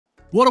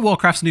World of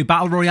Warcraft's new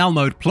Battle Royale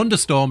mode,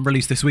 Plunderstorm,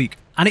 released this week,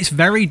 and it's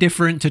very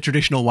different to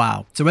traditional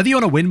WoW. So whether you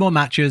want to win more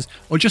matches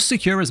or just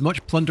secure as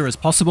much plunder as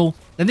possible,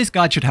 then this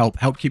guide should help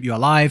keep you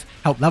alive,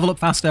 help level up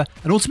faster,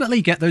 and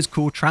ultimately get those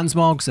cool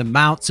transmogs and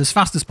mounts as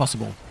fast as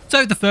possible.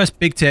 So the first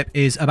big tip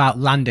is about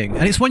landing,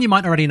 and it's one you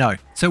might already know.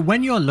 So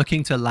when you're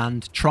looking to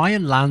land, try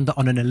and land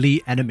on an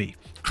elite enemy.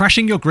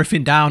 Crashing your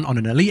Griffin down on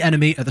an elite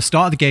enemy at the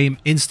start of the game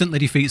instantly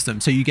defeats them,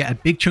 so you get a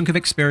big chunk of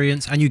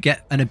experience and you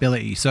get an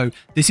ability. So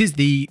this is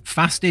the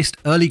fastest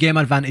early game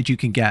advantage you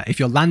can get. If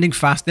you're landing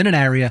fast in an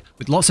area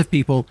with lots of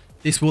people,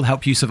 this will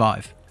help you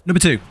survive. Number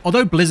 2,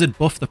 although Blizzard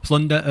buffed the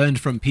plunder earned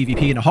from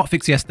PvP in a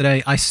hotfix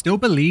yesterday, I still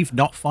believe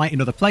not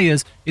fighting other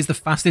players is the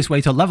fastest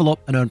way to level up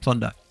and earn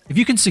plunder. If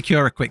you can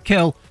secure a quick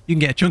kill, you can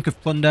get a chunk of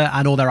plunder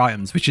and all their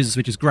items, which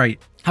is great.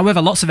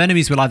 However, lots of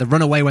enemies will either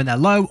run away when they're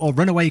low or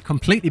run away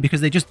completely because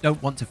they just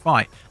don't want to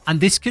fight.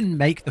 And this can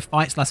make the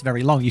fights last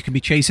very long. You can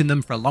be chasing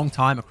them for a long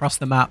time across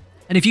the map.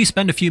 And if you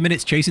spend a few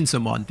minutes chasing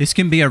someone, this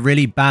can be a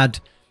really bad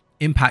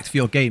impact for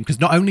your game, because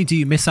not only do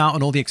you miss out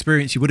on all the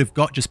experience you would have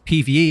got just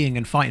PvEing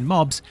and fighting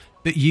mobs,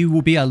 but you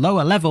will be a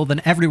lower level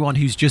than everyone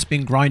who's just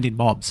been grinding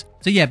mobs.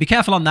 So yeah, be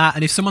careful on that.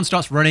 And if someone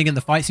starts running and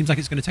the fight seems like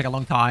it's going to take a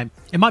long time,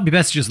 it might be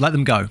best to just let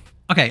them go.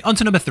 Okay, on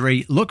to number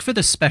 3, look for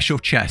the special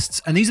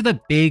chests. And these are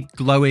the big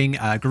glowing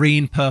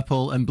green,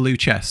 purple, and blue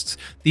chests.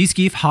 These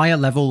give higher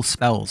level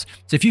spells.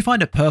 So if you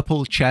find a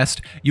purple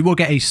chest, you will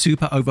get a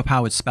super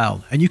overpowered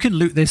spell. And you can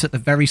loot this at the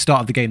very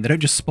start of the game. They don't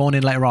just spawn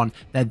in later on.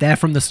 They're there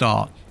from the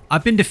start.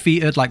 I've been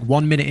defeated like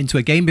 1 minute into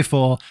a game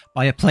before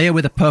by a player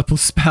with a purple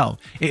spell.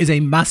 It is a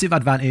massive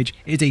advantage.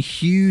 It is a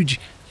huge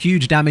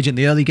damage in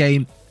the early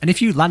game. And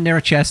if you land near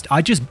a chest,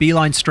 I just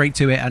beeline straight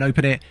to it and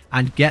open it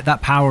and get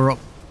that power up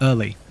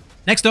early.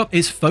 Next up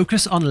is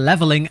focus on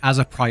leveling as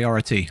a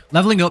priority.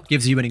 Leveling up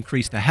gives you an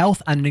increase to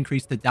health and an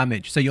increase to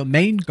damage. So your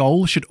main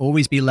goal should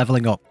always be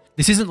leveling up.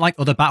 This isn't like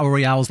other battle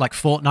royales like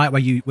Fortnite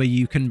where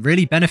you can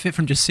really benefit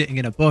from just sitting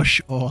in a bush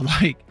or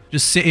like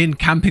just sitting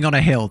camping on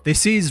a hill.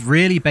 This is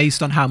really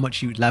based on how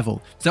much you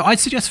level. So I'd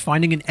suggest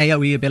finding an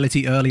AoE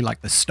ability early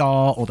like the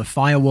Star or the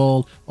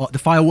Firewall or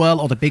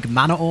the big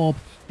Mana Orb,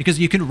 because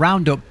you can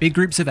round up big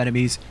groups of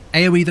enemies,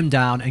 AoE them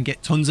down and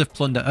get tons of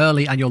plunder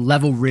early, and you'll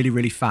level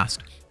really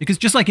fast. Because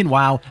just like in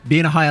WoW,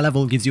 being a higher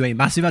level gives you a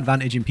massive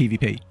advantage in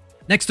PvP.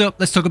 Next up,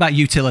 let's talk about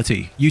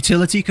utility.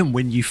 Utility can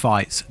win you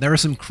fights. There are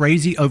some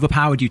crazy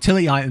overpowered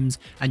utility items,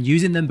 and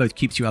using them both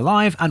keeps you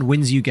alive and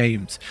wins you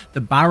games.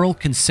 The barrel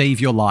can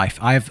save your life.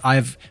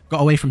 I've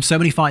got away from so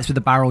many fights with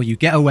the barrel. You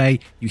get away,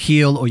 you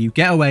heal, or you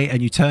get away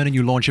and you turn and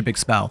you launch a big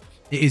spell.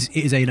 It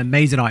is an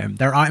amazing item.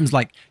 There are items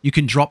like you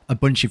can drop a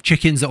bunch of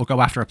chickens that will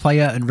go after a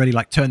player and really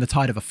like turn the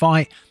tide of a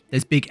fight.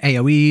 There's big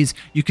AoEs.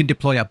 You can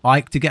deploy a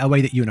bike to get away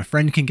that you and a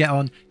friend can get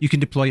on. You can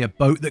deploy a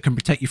boat that can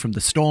protect you from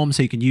the storm,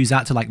 so you can use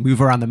that to like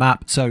move around the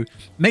map. So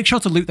make sure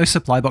to loot those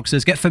supply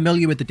boxes, get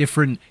familiar with the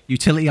different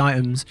utility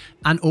items,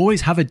 and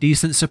always have a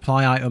decent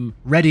supply item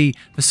ready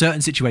for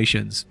certain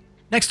situations.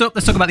 Next up,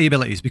 let's talk about the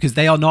abilities, because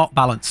they are not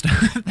balanced.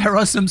 There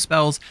are some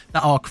spells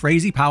that are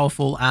crazy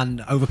powerful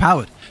and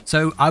overpowered,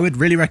 so I would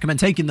really recommend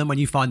taking them when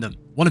you find them.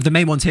 One of the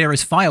main ones here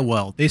is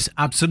Firewall. This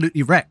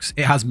absolutely wrecks.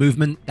 It has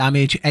movement,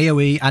 damage,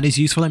 AoE, and is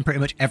useful in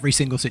pretty much every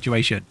single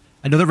situation.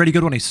 Another really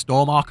good one is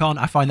Storm Archon.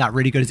 I find that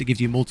really good as it gives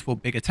you multiple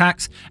big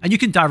attacks, and you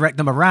can direct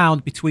them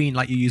around between,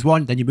 like you use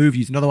one, then you move,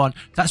 use another one. So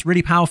that's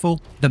really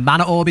powerful. The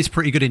Mana Orb is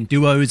pretty good in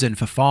duos and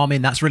for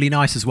farming. That's really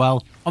nice as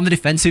well. On the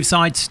defensive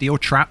side, Steel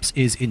Traps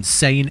is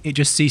insane. It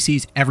just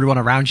CCs everyone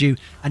around you,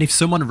 and if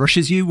someone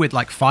rushes you with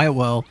like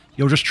Firewall,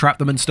 you'll just trap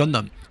them and stun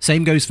them.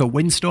 Same goes for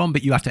Windstorm,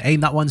 but you have to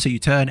aim that one, so you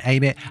turn,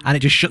 aim it, and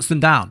it just shuts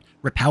them down.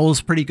 Repel's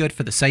pretty good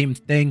for the same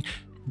thing.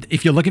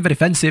 If you're looking for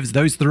defensives,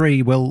 those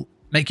 3 will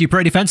make you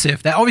pretty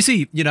defensive. They're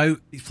obviously, you know,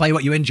 play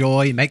what you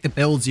enjoy, make the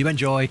builds you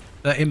enjoy.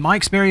 But in my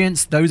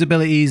experience, those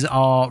abilities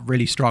are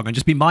really strong. And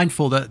just be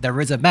mindful that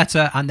there is a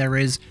meta and there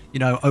is, you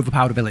know,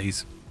 overpowered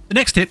abilities. The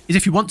next tip is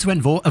if you want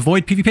to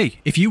avoid PvP.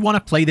 If you want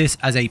to play this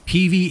as a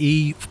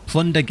PvE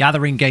plunder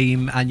gathering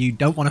game and you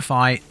don't want to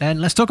fight,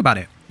 then let's talk about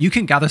it. You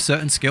can gather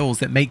certain skills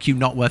that make you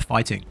not worth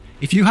fighting.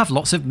 If you have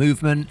lots of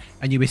movement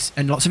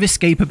and lots of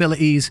escape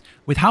abilities,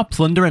 with how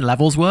plunder and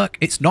levels work,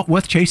 it's not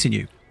worth chasing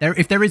you.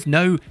 If there is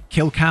no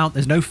kill count,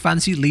 there's no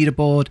fancy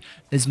leaderboard,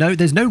 there's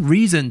no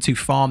reason to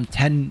farm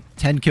 10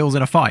 kills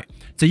in a fight.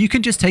 So you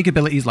can just take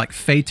abilities like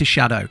Fade to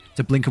Shadow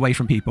to blink away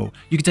from people.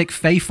 You can take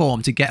Fey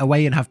Form to get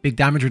away and have big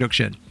damage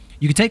reduction.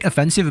 You can take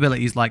offensive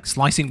abilities like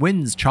Slicing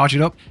Winds, charge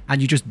it up, and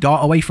you just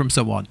dart away from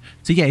someone.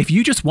 So yeah, if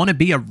you just want to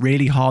be a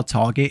really hard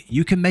target,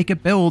 you can make a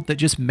build that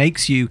just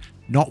makes you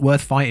not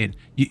worth fighting.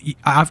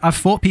 I've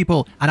fought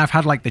people and I've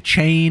had like the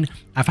chain,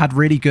 I've had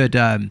really good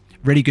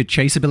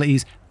chase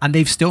abilities, and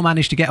they've still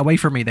managed to get away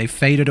from me. They've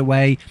faded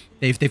away,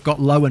 they've got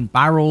low and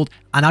barreled,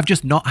 and I've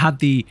just not had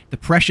the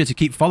pressure to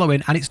keep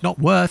following, and it's not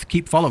worth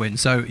keep following.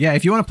 So yeah,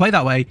 if you want to play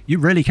that way, you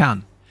really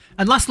can.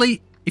 And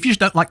lastly, if you just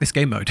don't like this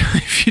game mode,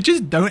 if you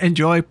just don't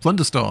enjoy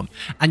Plunderstorm,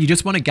 and you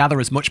just want to gather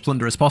as much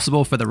plunder as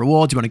possible for the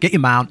rewards, you want to get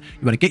your mount,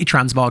 you want to get your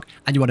transmog,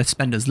 and you want to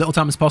spend as little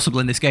time as possible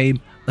in this game,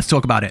 let's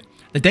talk about it.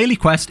 The daily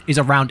quest is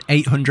around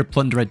 800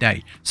 plunder a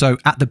day. So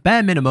at the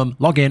bare minimum,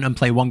 log in and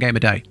play 1 game a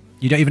day.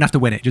 You don't even have to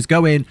win it. Just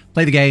go in,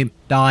 play the game,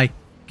 die,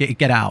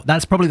 get out.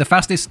 That's probably the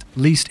fastest,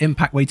 least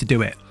impact way to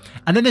do it.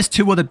 And then there's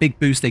 2 other big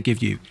boosts they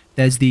give you.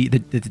 There's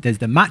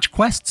the match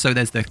quest, so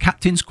there's the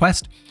captain's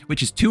quest,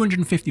 which is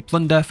 250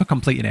 plunder for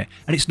completing it.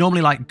 And it's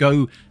normally like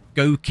go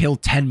kill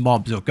 10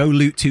 mobs or go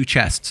loot 2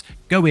 chests.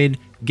 Go in,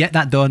 get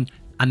that done,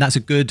 and that's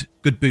a good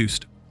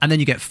boost. And then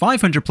you get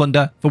 500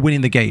 plunder for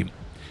winning the game.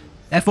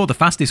 Therefore, the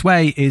fastest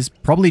way is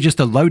probably just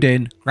to load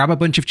in, grab a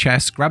bunch of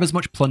chests, grab as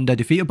much plunder,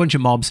 defeat a bunch of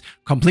mobs,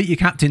 complete your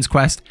captain's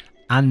quest,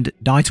 and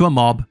die to a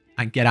mob,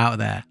 and get out of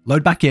there.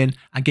 Load back in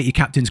and get your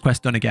captain's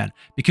quest done again.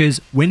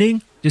 Because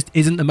winning just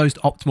isn't the most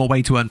optimal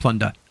way to earn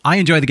plunder. I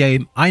enjoy the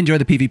game. I enjoy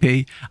the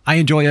PvP. I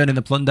enjoy earning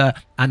the plunder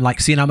and like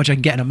seeing how much I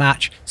can get in a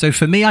match. So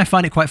for me, I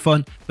find it quite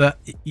fun, but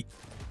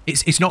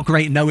it's not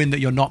great knowing that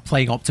you're not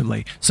playing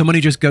optimally. Someone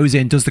who just goes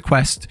in, does the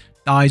quest,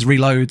 dies,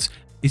 reloads,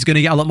 is going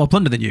to get a lot more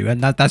plunder than you. And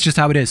that's just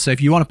how it is. So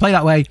if you want to play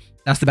that way,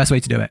 that's the best way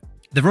to do it.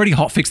 They've already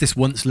hotfixed this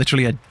once,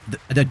 literally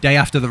a day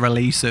after the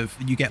release of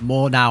you get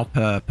more now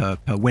per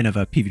win of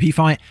a PvP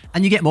fight,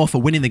 and you get more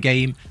for winning the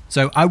game.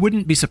 So I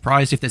wouldn't be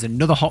surprised if there's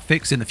another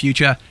hotfix in the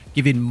future,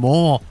 giving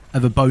more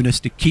of a bonus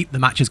to keep the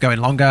matches going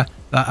longer.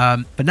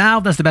 But for now,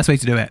 that's the best way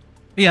to do it.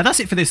 But yeah, that's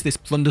it for this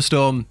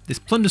Plunderstorm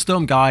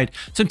guide.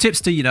 Some tips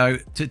to, you know,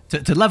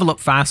 to level up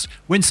fast,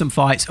 win some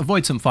fights,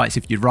 avoid some fights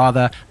if you'd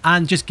rather,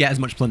 and just get as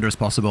much plunder as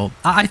possible.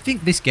 I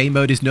think this game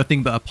mode is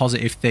nothing but a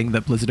positive thing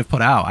that Blizzard have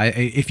put out.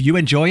 If you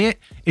enjoy it,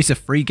 it's a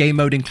free game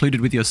mode included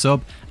with your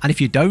sub, and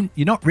if you don't,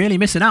 you're not really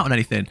missing out on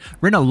anything.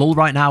 We're in a lull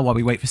right now while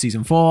we wait for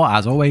Season 4,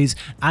 as always,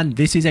 and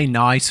this is a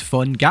nice,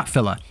 fun gap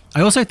filler. I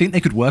also think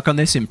they could work on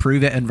this,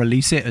 improve it, and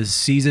release it as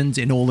seasons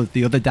in all of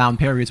the other down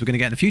periods we're going to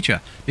get in the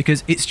future,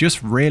 because it's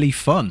just really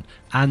fun.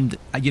 And,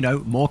 you know,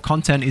 more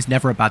content is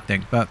never a bad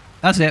thing. But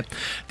that's it.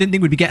 Didn't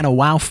think we'd be getting a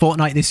WoW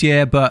fortnight this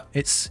year, but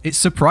it's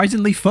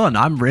surprisingly fun.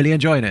 I'm really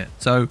enjoying it.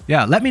 So,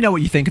 yeah, let me know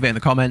what you think of it in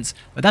the comments.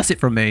 But that's it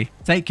from me.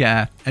 Take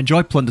care,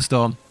 enjoy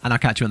Plunderstorm, and I'll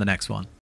catch you in the next one.